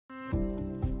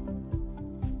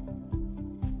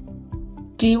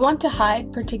Do you want to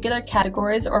hide particular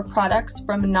categories or products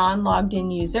from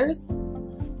non-logged-in users?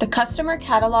 The Customer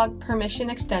Catalog Permission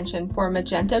extension for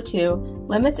Magento 2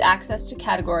 limits access to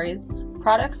categories,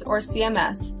 products, or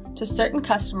CMS to certain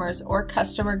customers or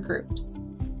customer groups.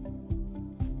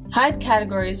 Hide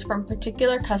categories from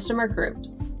particular customer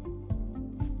groups.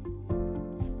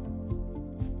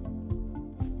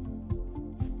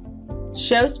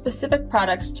 Show specific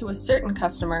products to a certain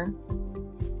customer.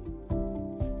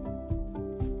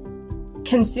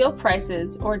 Conceal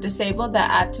prices or disable the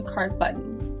Add to Cart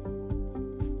button.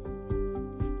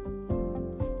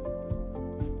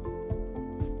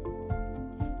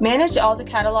 Manage all the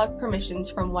catalog permissions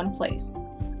from one place.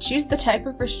 Choose the type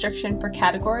of restriction for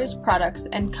categories, products,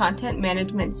 and content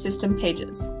management system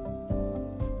pages.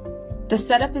 The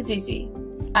setup is easy.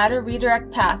 Add a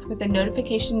redirect path with a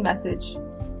notification message.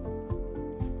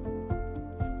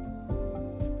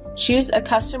 Choose a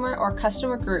customer or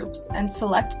customer groups and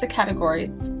select the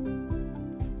categories,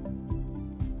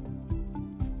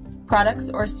 products,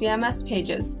 or CMS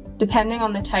pages, depending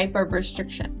on the type of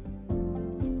restriction.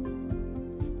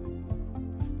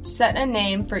 Set a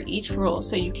name for each rule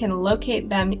so you can locate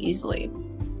them easily.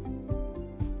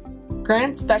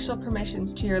 Grant special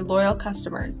permissions to your loyal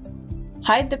customers.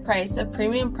 Hide the price of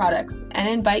premium products and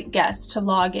invite guests to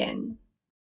log in.